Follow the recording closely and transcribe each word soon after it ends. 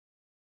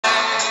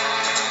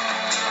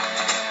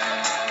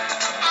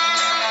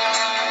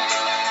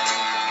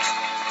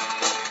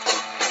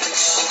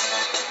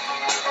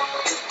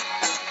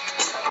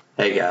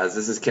Hey guys,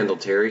 this is Kendall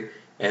Terry,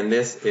 and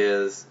this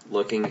is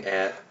looking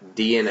at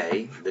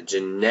DNA, the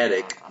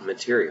genetic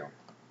material.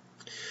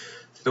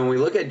 So when we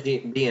look at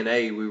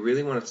DNA, we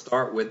really want to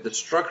start with the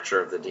structure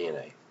of the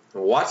DNA.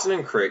 Watson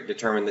and Crick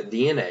determined that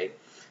DNA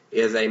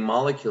is a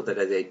molecule that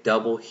has a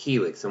double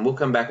helix, and we'll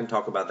come back and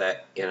talk about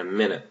that in a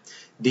minute.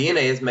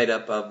 DNA is made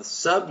up of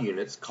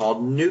subunits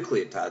called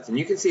nucleotides, and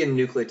you can see a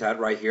nucleotide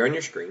right here on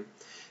your screen.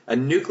 A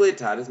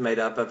nucleotide is made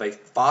up of a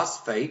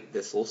phosphate,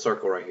 this little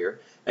circle right here,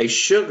 a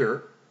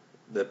sugar,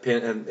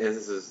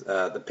 this is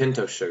the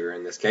pentose sugar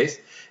in this case,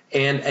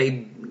 and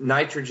a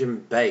nitrogen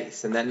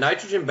base. And that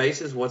nitrogen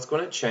base is what's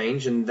going to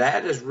change, and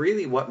that is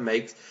really what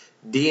makes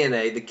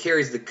DNA, that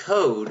carries the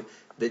code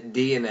that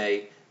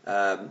DNA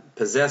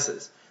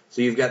possesses.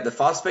 So you've got the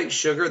phosphate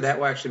sugar, that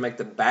will actually make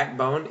the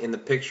backbone. In the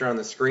picture on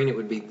the screen, it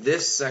would be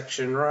this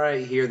section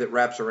right here that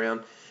wraps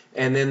around.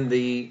 And then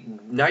the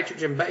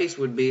nitrogen base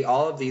would be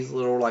all of these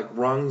little like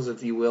rungs,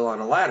 if you will,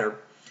 on a ladder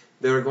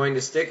that are going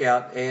to stick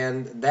out,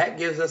 and that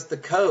gives us the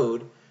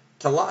code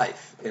to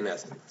life, in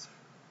essence.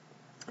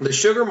 The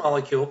sugar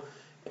molecule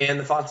and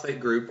the phosphate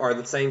group are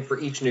the same for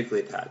each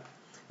nucleotide.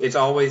 It's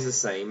always the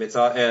same. It's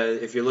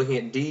if you're looking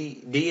at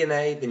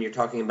DNA, then you're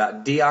talking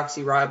about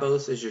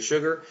deoxyribose is your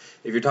sugar.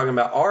 If you're talking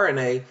about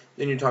RNA,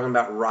 then you're talking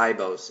about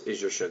ribose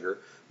is your sugar.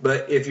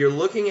 But if you're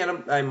looking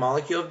at a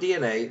molecule of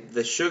DNA,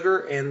 the sugar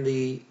and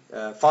the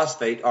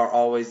phosphate are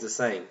always the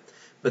same.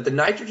 But the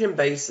nitrogen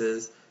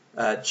bases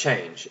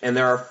change, and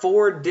there are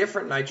 4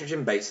 different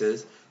nitrogen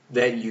bases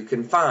that you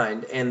can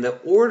find, and the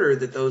order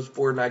that those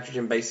 4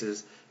 nitrogen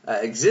bases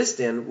exist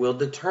in will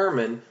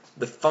determine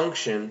the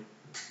function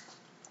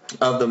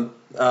of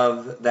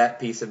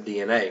that piece of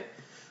DNA.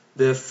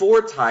 The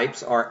 4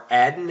 types are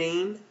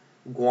adenine,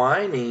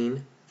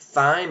 guanine,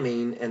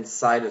 thymine, and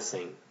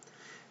cytosine.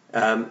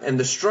 And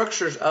the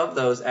structures of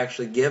those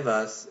actually give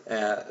us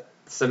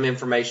some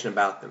information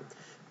about them.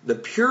 The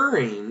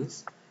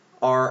purines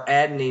are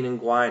adenine and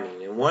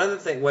guanine. And one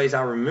of the ways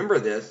I remember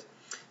this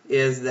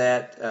is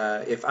that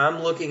if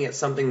I'm looking at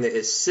something that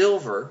is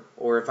silver,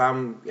 or if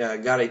I'm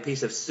got a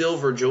piece of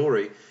silver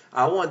jewelry,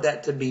 I want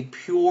that to be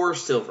pure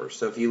silver.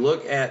 So if you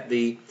look at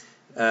the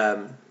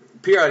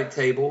periodic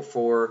table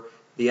for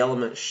the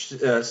element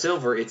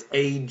silver, it's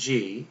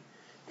Ag,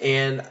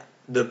 and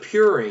the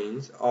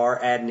purines are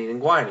adenine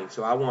and guanine.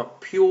 So I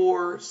want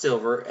pure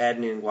silver,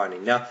 adenine and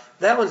guanine. Now,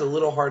 that one's a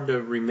little hard to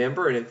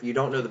remember, and if you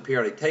don't know the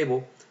periodic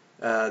table,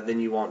 then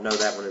you won't know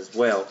that one as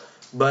well.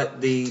 But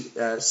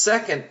the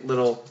second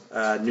little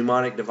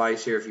mnemonic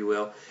device here, if you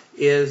will,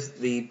 is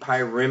the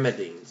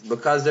pyrimidines,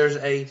 because there's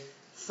a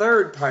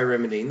third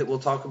pyrimidine that we'll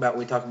talk about when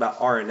we talk about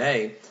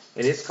RNA,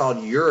 and it's called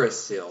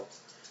uracil.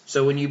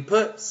 So when you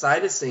put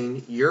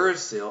cytosine,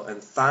 uracil,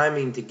 and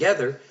thymine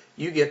together,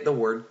 you get the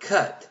word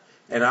cut.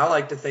 And I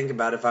like to think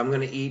about, if I'm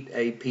going to eat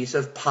a piece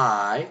of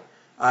pie,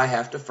 I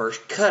have to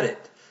first cut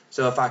it.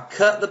 So if I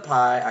cut the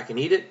pie, I can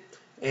eat it,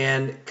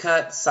 and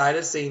cut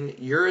cytosine,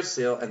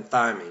 uracil, and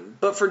thymine.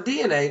 But for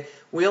DNA,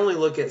 we only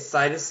look at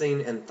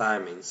cytosine and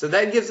thymine. So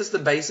that gives us the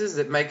bases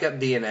that make up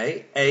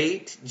DNA.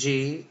 A,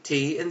 G,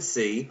 T, and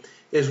C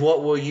is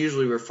what we'll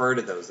usually refer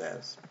to those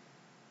as.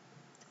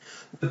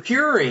 The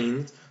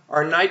purines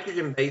are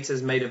nitrogen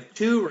bases made of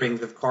 2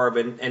 rings of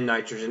carbon and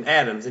nitrogen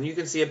atoms. And you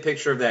can see a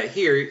picture of that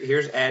here.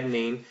 Here's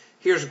adenine,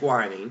 here's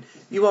guanine.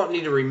 You won't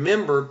need to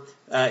remember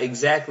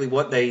exactly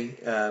what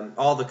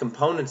all the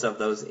components of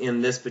those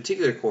in this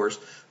particular course,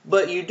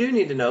 but you do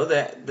need to know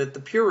that the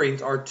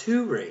purines are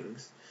 2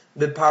 rings.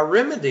 The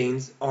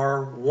pyrimidines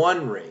are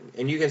 1 ring.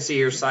 And you can see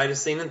here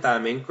cytosine and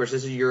thymine. Of course,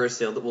 this is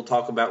uracil that we'll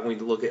talk about when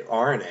we look at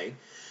RNA.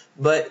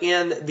 But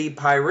in the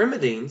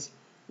pyrimidines,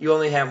 you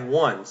only have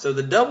 1. So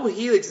the double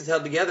helix is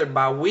held together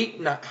by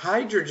weak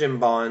hydrogen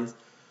bonds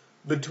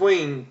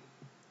between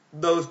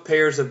those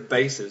pairs of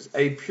bases.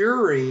 A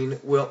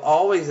purine will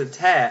always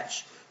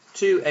attach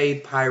to a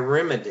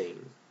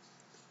pyrimidine.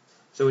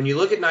 So when you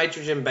look at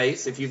nitrogen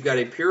base, if you've got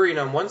a purine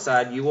on one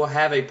side, you will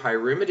have a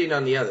pyrimidine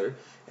on the other,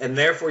 and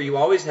therefore you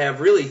always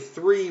have really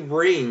 3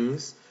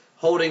 rings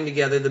holding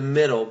together the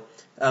middle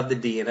of the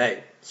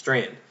DNA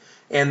strand.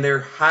 And they're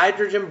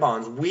hydrogen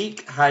bonds,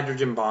 weak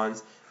hydrogen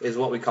bonds is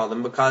what we call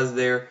them, because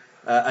they're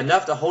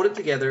enough to hold it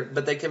together,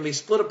 but they can be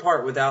split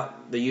apart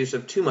without the use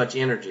of too much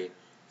energy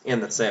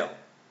in the cell.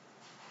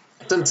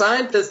 Some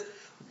scientists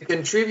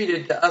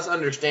contributed to us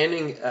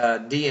understanding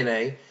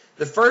DNA.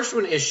 The first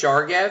one is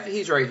Chargaff.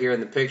 He's right here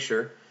in the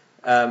picture.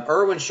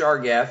 Erwin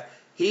Chargaff.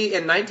 He,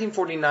 in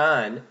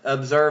 1949,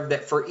 observed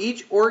that for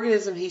each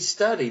organism he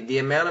studied, the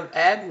amount of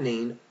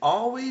adenine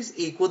always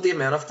equaled the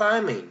amount of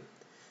thymine.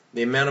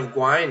 The amount of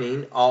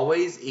guanine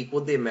always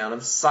equaled the amount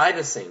of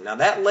cytosine. Now,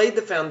 that laid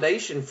the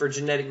foundation for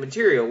genetic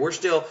material. We're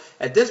still,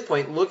 at this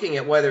point, looking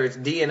at whether it's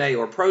DNA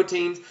or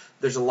proteins.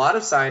 There's a lot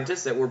of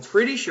scientists that were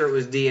pretty sure it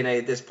was DNA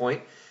at this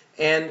point.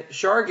 And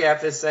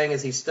Chargaff is saying,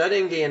 as he's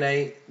studying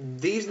DNA,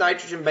 these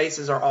nitrogen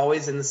bases are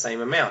always in the same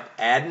amount.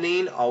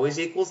 Adenine always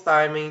equals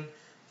thymine.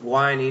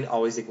 Guanine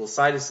always equals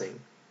cytosine.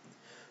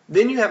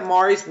 Then you have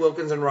Maurice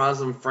Wilkins and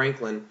Rosalind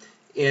Franklin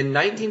in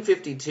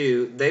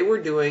 1952, they were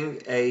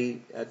doing a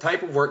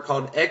type of work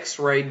called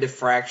X-ray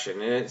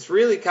diffraction, and it's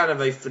really kind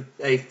of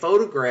a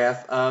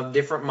photograph of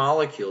different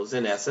molecules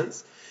in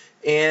essence,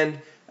 and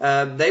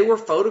they were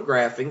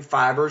photographing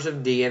fibers of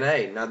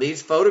DNA. Now,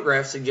 these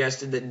photographs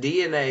suggested that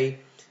the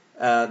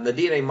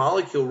DNA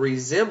molecule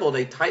resembled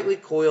a tightly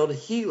coiled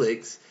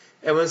helix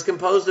and was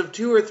composed of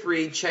 2 or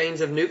 3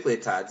 chains of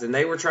nucleotides, and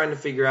they were trying to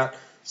figure out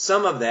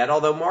some of that,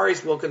 although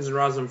Maurice Wilkins and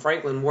Rosalind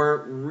Franklin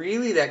weren't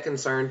really that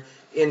concerned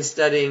in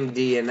studying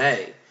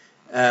DNA.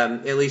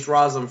 At least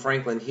Rosalind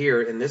Franklin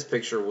here in this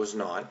picture was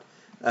not.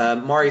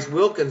 Maurice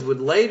Wilkins would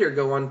later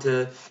go on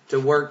to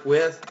work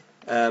with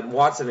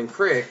Watson and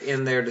Crick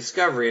in their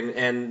discovery,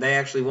 and they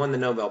actually won the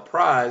Nobel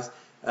Prize.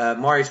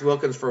 Maurice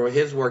Wilkins for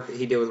his work that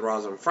he did with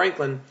Rosalind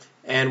Franklin,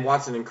 and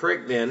Watson and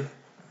Crick then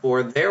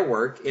for their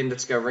work in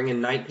discovering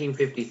in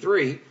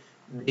 1953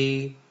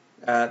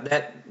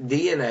 that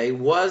DNA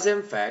was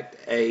in fact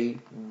a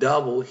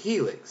double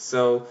helix.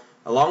 So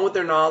along with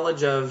their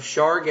knowledge of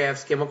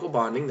Chargaff's chemical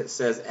bonding that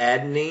says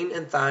adenine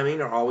and thymine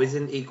are always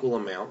in equal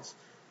amounts,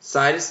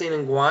 cytosine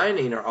and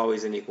guanine are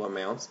always in equal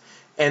amounts,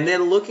 and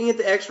then looking at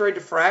the X-ray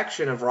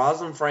diffraction of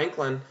Rosalind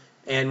Franklin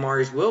and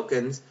Maurice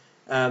Wilkins,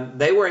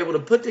 they were able to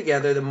put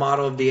together the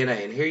model of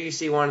DNA. And here you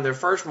see one of their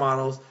first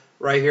models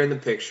right here in the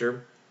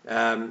picture,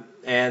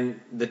 and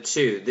the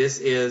two. This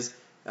is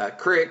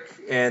Crick,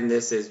 and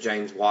this is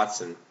James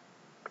Watson.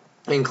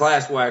 In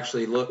class, we'll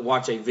actually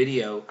watch a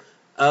video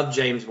of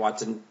James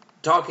Watson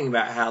talking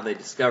about how they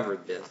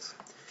discovered this.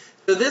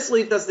 So this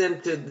leads us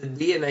into the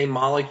DNA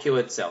molecule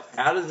itself.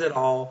 How does it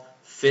all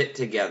fit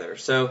together?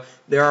 So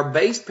there are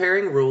base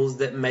pairing rules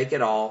that make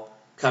it all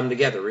come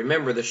together.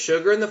 Remember, the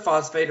sugar and the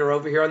phosphate are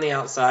over here on the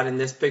outside. In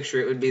this picture,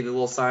 it would be the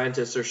little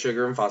scientists or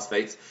sugar and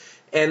phosphates.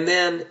 And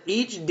then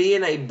each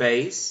DNA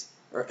base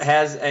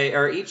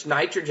each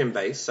nitrogen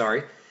base,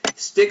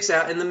 sticks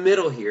out in the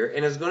middle here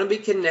and is going to be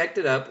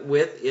connected up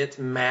with its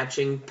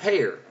matching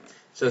pair.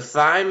 So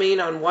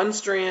thymine on one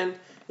strand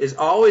is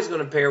always going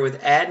to pair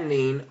with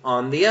adenine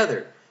on the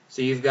other.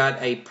 So you've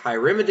got a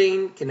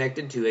pyrimidine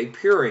connected to a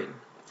purine.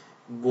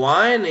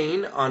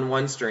 Guanine on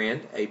one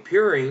strand, a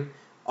purine,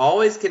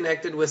 always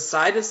connected with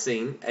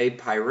cytosine, a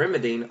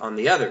pyrimidine on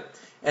the other.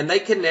 And they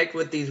connect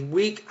with these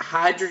weak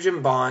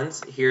hydrogen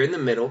bonds here in the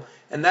middle,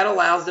 and that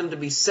allows them to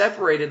be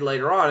separated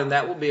later on, and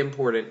that will be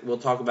important. We'll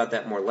talk about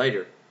that more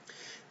later.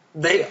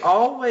 They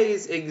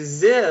always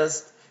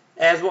exist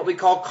as what we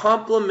call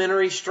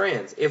complementary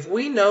strands. If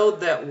we know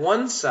that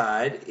one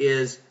side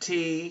is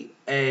TAGC,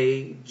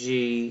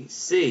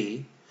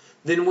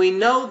 then we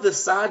know the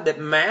side that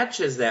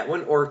matches that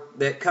one, or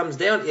that comes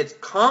down, its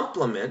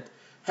complement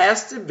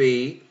has to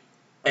be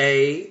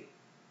AT,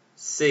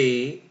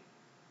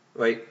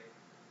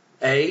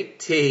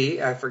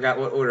 I forgot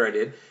what order I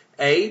did,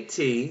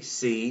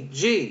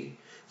 ATCG.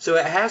 So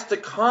it has to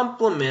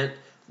complement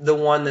the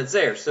one that's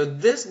there. So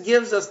this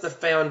gives us the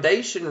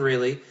foundation,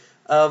 really,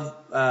 of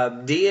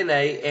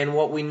DNA and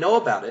what we know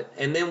about it.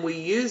 And then we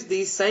use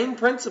these same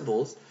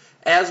principles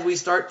as we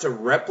start to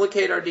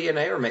replicate our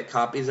DNA or make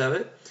copies of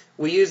it.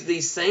 We use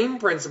these same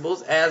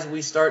principles as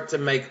we start to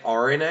make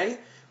RNA.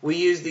 We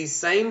use these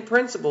same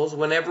principles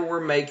whenever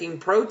we're making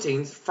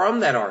proteins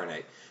from that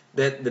RNA.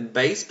 That the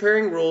base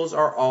pairing rules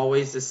are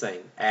always the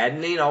same.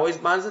 Adenine always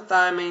binds to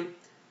thymine.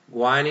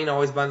 Guanine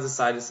always binds to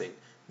cytosine.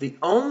 The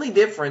only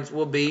difference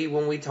will be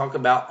when we talk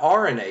about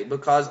RNA,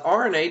 because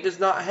RNA does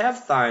not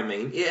have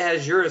thymine. It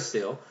has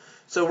uracil.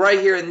 So right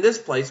here in this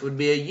place would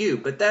be a U.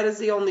 But that is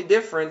the only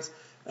difference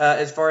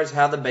as far as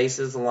how the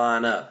bases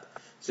line up.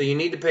 So you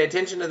need to pay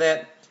attention to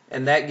that,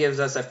 and that gives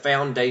us a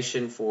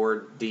foundation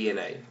for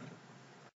DNA.